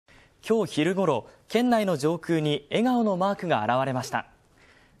今日昼ごろ、県内の上空に笑顔のマークが現れました。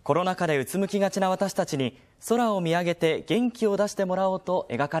コロナ禍でうつむきがちな私たちに空を見上げて元気を出してもらおうと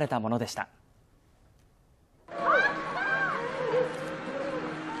描かれたものでした。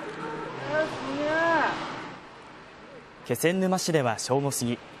気仙沼市では正午過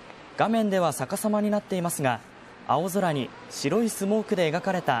ぎ、画面では逆さまになっていますが、青空に白いスモークで描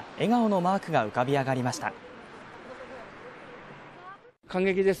かれた笑顔のマークが浮かび上がりました。感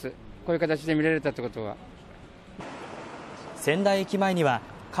激です。こういう形で見られたってことは。仙台駅前には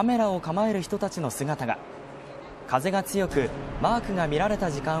カメラを構える人たちの姿が。風が強く、マークが見られた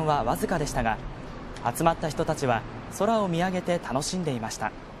時間はわずかでしたが、集まった人たちは空を見上げて楽しんでいまし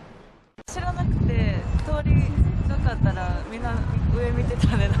た。知らなくて通りがかったら、みんな上見て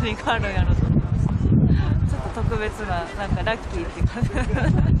たね、何かあるんやろと思いました。ちょっと特別な、なんかラッキーって感じ。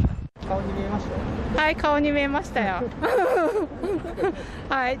顔に見えました。はい、顔に見えましたよ。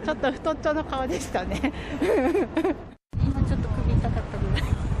はい、ちょっと太っちょの顔でしたね。今ちょっと首痛かったぐらい。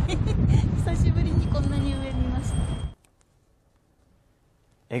久しぶりにこんなに上見ました。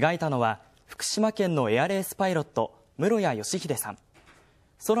描いたのは福島県のエアレースパイロット、室屋義秀さん。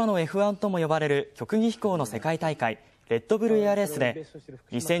空の F1 とも呼ばれる曲技飛行の世界大会、レッドブルエアレースで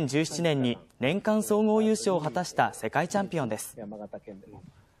2017年に年間総合優勝を果たした世界チャンピオンです。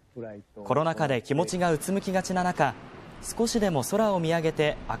コロナ禍で気持ちがうつむきがちな中、少しでも空を見上げ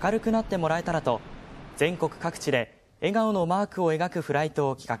て明るくなってもらえたらと、全国各地で笑顔のマークを描くフライト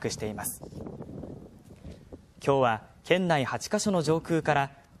を企画しています。今日は県内8カ所の上空か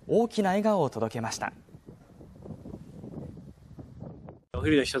ら大きな笑顔を届けました。お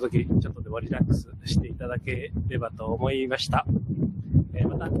昼のひととき、ちょっとでもリラックスしていただければと思いました。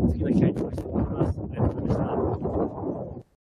また次の機会にお会いしたいと思います。ありがとうございました。